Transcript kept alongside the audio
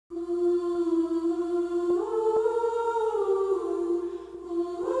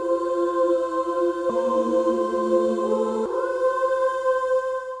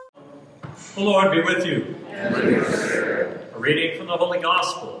Lord be with you. And with your spirit. A reading from the Holy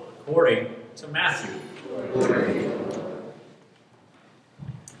Gospel according to Matthew.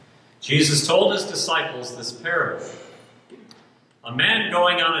 Jesus told his disciples this parable. A man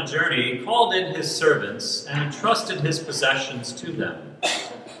going on a journey called in his servants and entrusted his possessions to them.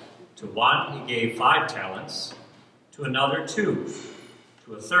 To one he gave 5 talents, to another 2,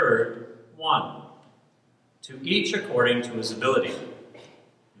 to a third 1, to each according to his ability.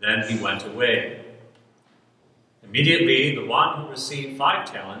 Then he went away. Immediately the one who received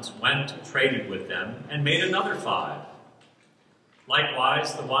 5 talents went and traded with them and made another 5.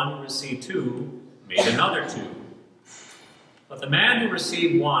 Likewise the one who received 2 made another 2. But the man who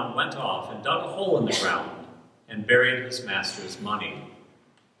received 1 went off and dug a hole in the ground and buried his master's money.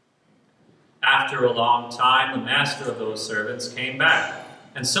 After a long time, the master of those servants came back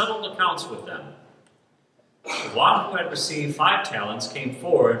and settled accounts with them. The one who had received 5 talents came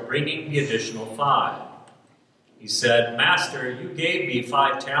forward, bringing the additional 5. He said, "Master, you gave me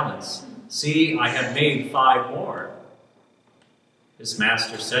 5 talents. See, I have made 5 more." His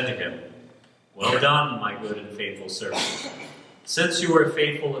master said to him, "Well done, my good and faithful servant. Since you were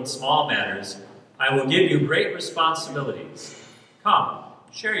faithful in small matters, I will give you great responsibilities. Come,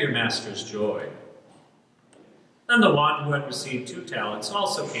 share your master's joy." Then the one who had received 2 talents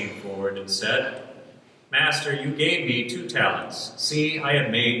also came forward and said, "Master, you gave me 2 talents. See, I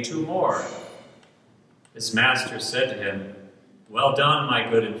have made 2 more." His master said to him, "Well done, my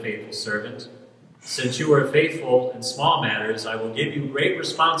good and faithful servant. Since you were faithful in small matters, I will give you great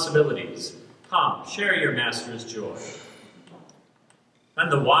responsibilities. Come, share your master's joy." Then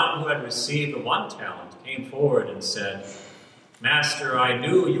the one who had received the 1 talent came forward and said, "Master, I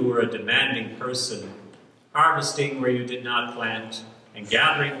knew you were a demanding person, harvesting where you did not plant and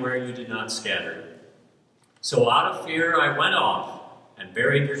gathering where you did not scatter. So out of fear I went off and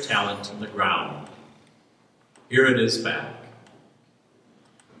buried your talent in the ground. Here it is back."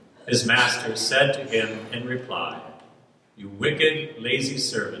 His master said to him in reply, "You wicked, lazy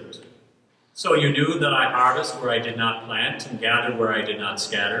servant. So you knew that I harvest where I did not plant and gather where I did not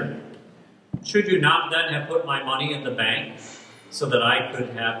scatter? Should you not then have put my money in the bank so that I could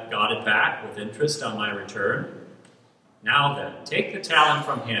have got it back with interest on my return? Now then, take the talent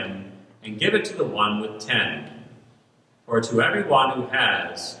from him and give it to the one with 10. For to everyone who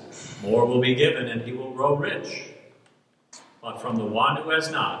has, more will be given, and he will grow rich. But from the one who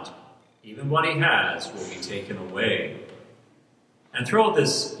has not, even what he has will be taken away. And throw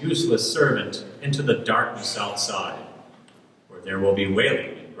this useless servant into the darkness outside, where there will be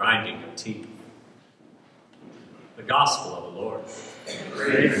wailing and grinding of teeth." The Gospel of the Lord.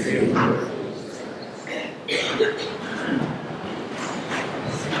 Praise to you, Lord.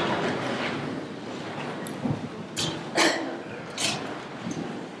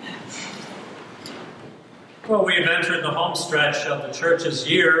 Well, we've entered the home stretch of the church's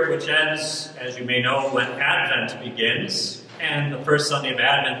year, which ends, as you may know, when Advent begins. And the first Sunday of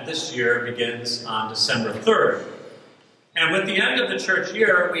Advent this year begins on December 3rd. And with the end of the church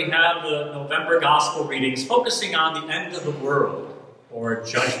year, we have the November Gospel readings focusing on the end of the world, or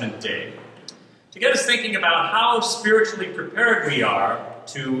Judgment Day, to get us thinking about how spiritually prepared we are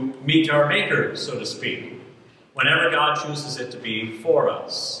to meet our Maker, so to speak, whenever God chooses it to be for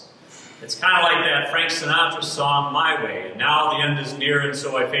us. It's kind of like that Frank Sinatra song, "My Way," and now the end is near and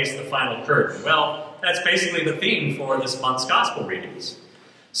so I face the final curtain. Well, that's basically the theme for this month's Gospel readings.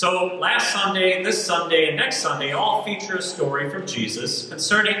 So last Sunday, this Sunday, and next Sunday all feature a story from Jesus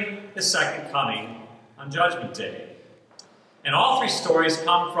concerning his second coming on Judgment Day. And all 3 stories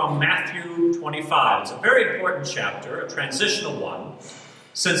come from Matthew 25. It's a very important chapter, a transitional one,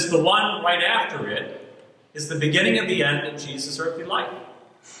 since the one right after it is the beginning of the end of Jesus' earthly life.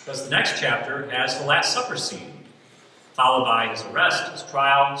 Because the next chapter has the Last Supper scene, followed by his arrest, his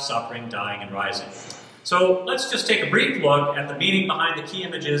trial, suffering, dying, and rising. So let's just take a brief look at the meaning behind the key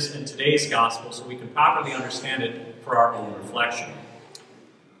images in today's Gospel so we can properly understand it for our own reflection.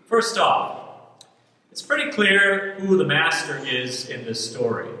 First off, it's pretty clear who the master is in this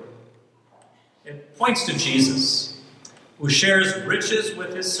story. It points to Jesus, who shares riches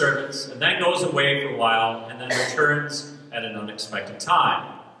with his servants and then goes away for a while and then returns at an unexpected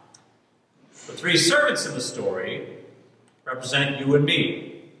time. The 3 servants in the story represent you and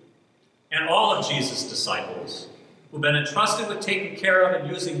me, and all of Jesus' disciples, who've been entrusted with taking care of and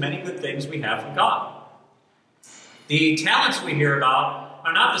using many good things we have from God. The talents we hear about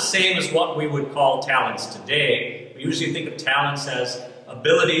are not the same as what we would call talents today. We usually think of talents as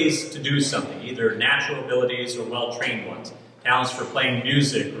abilities to do something, either natural abilities or well-trained ones. Talents for playing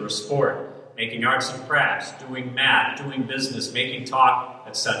music or a sport, making arts and crafts, doing math, doing business, making talk,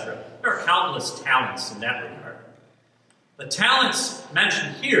 etc. There are countless talents in that regard. The talents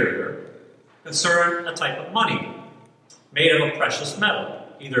mentioned here concern a type of money made of a precious metal,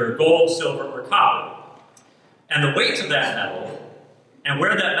 either gold, silver, or copper. And the weight of that metal and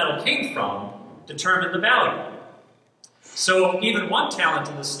where that metal came from determine the value. So even one talent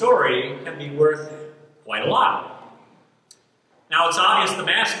in the story can be worth quite a lot. Now it's obvious the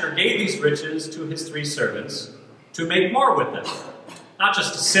master gave these riches to his 3 servants to make more with them, not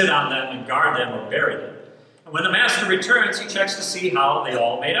just to sit on them and guard them or bury them. And when the master returns, he checks to see how they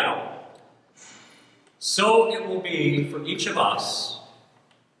all made out. So it will be for each of us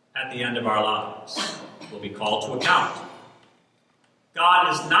at the end of our lives. We'll be called to account.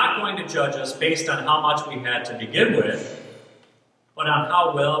 God is not going to judge us based on how much we had to begin with, but on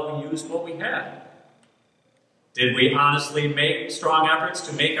how well we used what we had. Did we honestly make strong efforts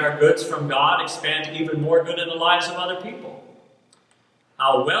to make our goods from God expand to even more good in the lives of other people?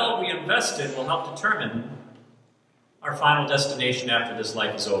 How well we invested will help determine our final destination after this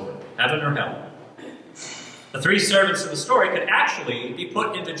life is over, heaven or hell. The 3 servants in the story could actually be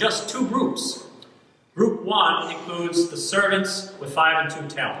put into just 2 groups. Group 1 includes the servants with 5 and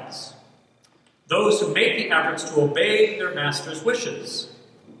 2 talents. Those who make the efforts to obey their master's wishes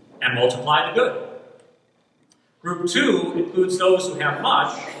and multiply the good. Group 2 includes those who have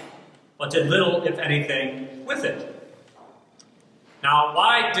much, but did little, if anything, with it. Now,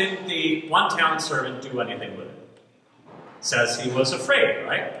 why didn't the 1 talent servant do anything with it? It says he was afraid,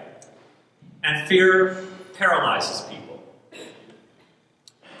 right? And fear paralyzes people.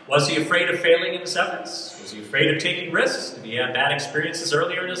 Was he afraid of failing in his efforts? Was he afraid of taking risks? Did he have bad experiences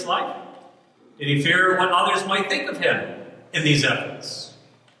earlier in his life? Did he fear what others might think of him in these efforts?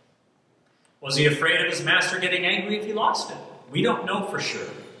 Was he afraid of his master getting angry if he lost it? We don't know for sure.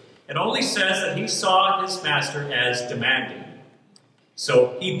 It only says that he saw his master as demanding.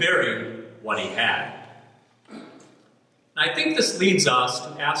 So he buried what he had. And I think this leads us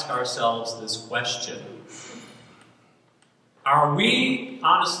to ask ourselves this question. Are we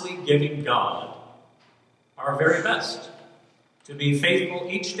honestly giving God our very best to be faithful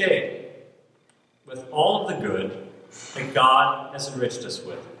each day with all of the good that God has enriched us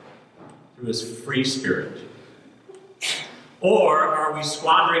with through his free spirit? Or are we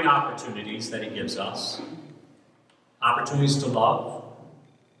squandering opportunities that he gives us? Opportunities to love,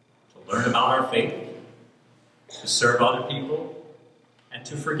 to learn about our faith, to serve other people, and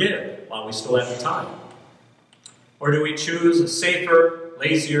to forgive while we still have the time? Or do we choose a safer,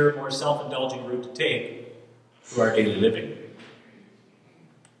 lazier, more self-indulging route to take through our daily living?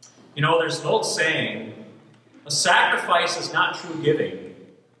 You know, there's an old saying, a sacrifice is not true giving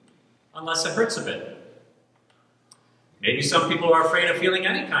unless it hurts a bit. Maybe some people are afraid of feeling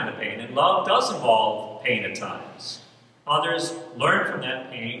any kind of pain, and love does involve pain at times. Others learn from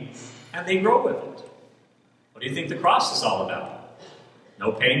that pain, and they grow with it. What do you think the cross is all about?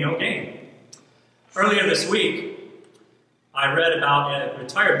 No pain, no gain. Earlier this week, I read about a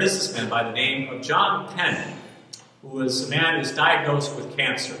retired businessman by the name of John Penn, who was a man who was diagnosed with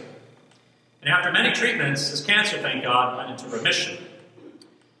cancer. And after many treatments, his cancer, thank God, went into remission.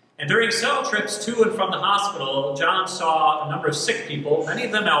 And during several trips to and from the hospital, John saw a number of sick people, many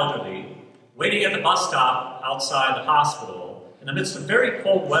of them elderly, waiting at the bus stop outside the hospital in the midst of very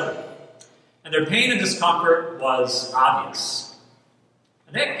cold weather. And their pain and discomfort was obvious.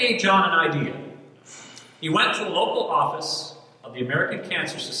 And that gave John an idea. He went to a local office of the American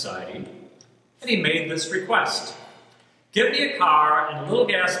Cancer Society, and he made this request. Give me a car and a little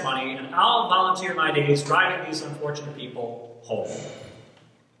gas money, and I'll volunteer my days driving these unfortunate people home.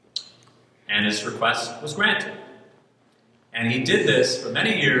 And his request was granted. And he did this for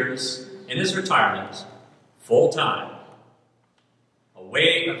many years in his retirement, full-time. A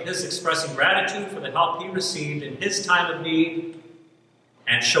way of his expressing gratitude for the help he received in his time of need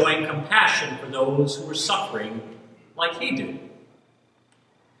and showing compassion for those who were suffering like he did.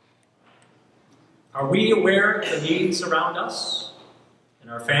 Are we aware of the needs around us, in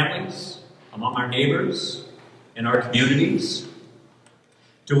our families, among our neighbors, in our communities?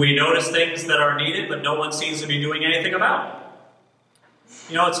 Do we notice things that are needed but no one seems to be doing anything about?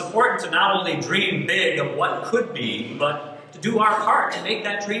 You know, it's important to not only dream big of what could be, but to do our part to make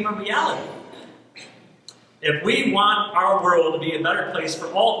that dream a reality. If we want our world to be a better place for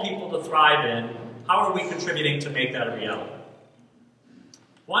all people to thrive in, how are we contributing to make that a reality?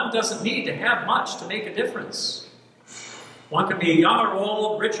 One doesn't need to have much to make a difference. One can be young or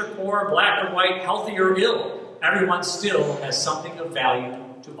old, rich or poor, black or white, healthy or ill. Everyone still has something of value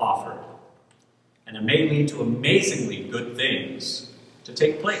to offer. And it may lead to amazingly good things to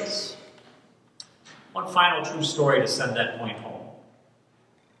take place. One final true story to send that point home.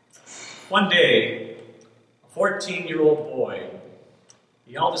 One day, a 14-year-old boy,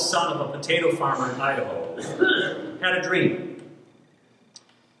 the eldest son of a potato farmer in Idaho, had a dream.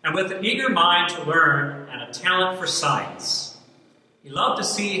 And with an eager mind to learn and a talent for science, he loved to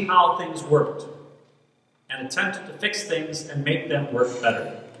see how things worked and attempted to fix things and make them work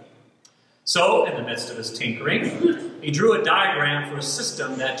better. So, in the midst of his tinkering, he drew a diagram for a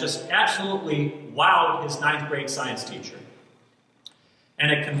system that just absolutely wowed his 9th grade science teacher. And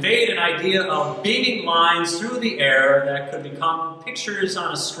it conveyed an idea of beaming lines through the air that could become pictures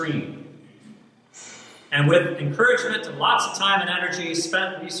on a screen. And with encouragement and lots of time and energy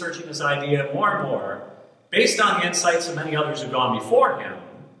spent researching his idea more and more, based on the insights of many others who've gone before him,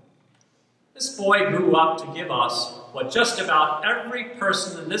 this boy grew up to give us what just about every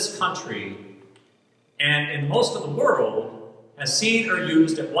person in this country and in most of the world has seen or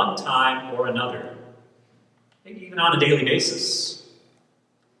used at one time or another, maybe even on a daily basis.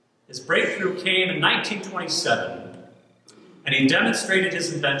 His breakthrough came in 1927, and he demonstrated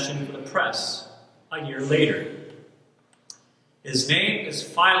his invention for the press a year later. His name is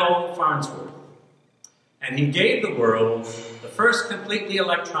Philo Farnsworth, and he gave the world the first completely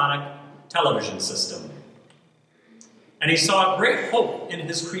electronic television system. And he saw great hope in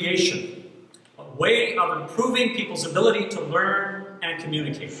his creation, a way of improving people's ability to learn and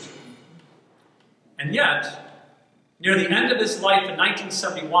communicate. And yet, near the end of his life in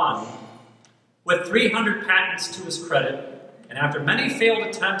 1971, with 300 patents to his credit, and after many failed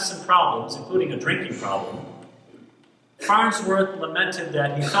attempts and problems, including a drinking problem, Farnsworth lamented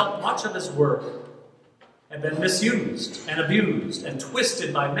that he felt much of his work had been misused and abused and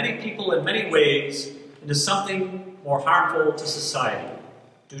twisted by many people in many ways into something more harmful to society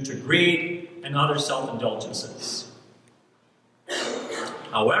due to greed and other self-indulgences.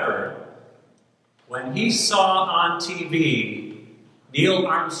 However, when he saw on TV Neil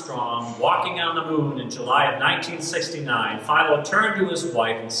Armstrong walking on the moon in July of 1969, Philo turned to his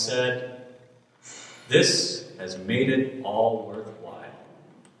wife and said, "This has made it all worthwhile."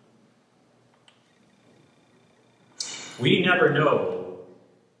 We never know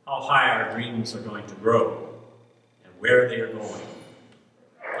how high our dreams are going to grow and where they are going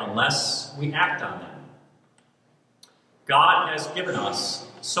unless we act on them. God has given us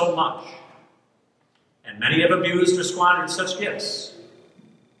so much, and many have abused or squandered such gifts.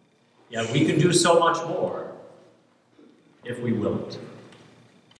 Yet we can do so much more if we will it.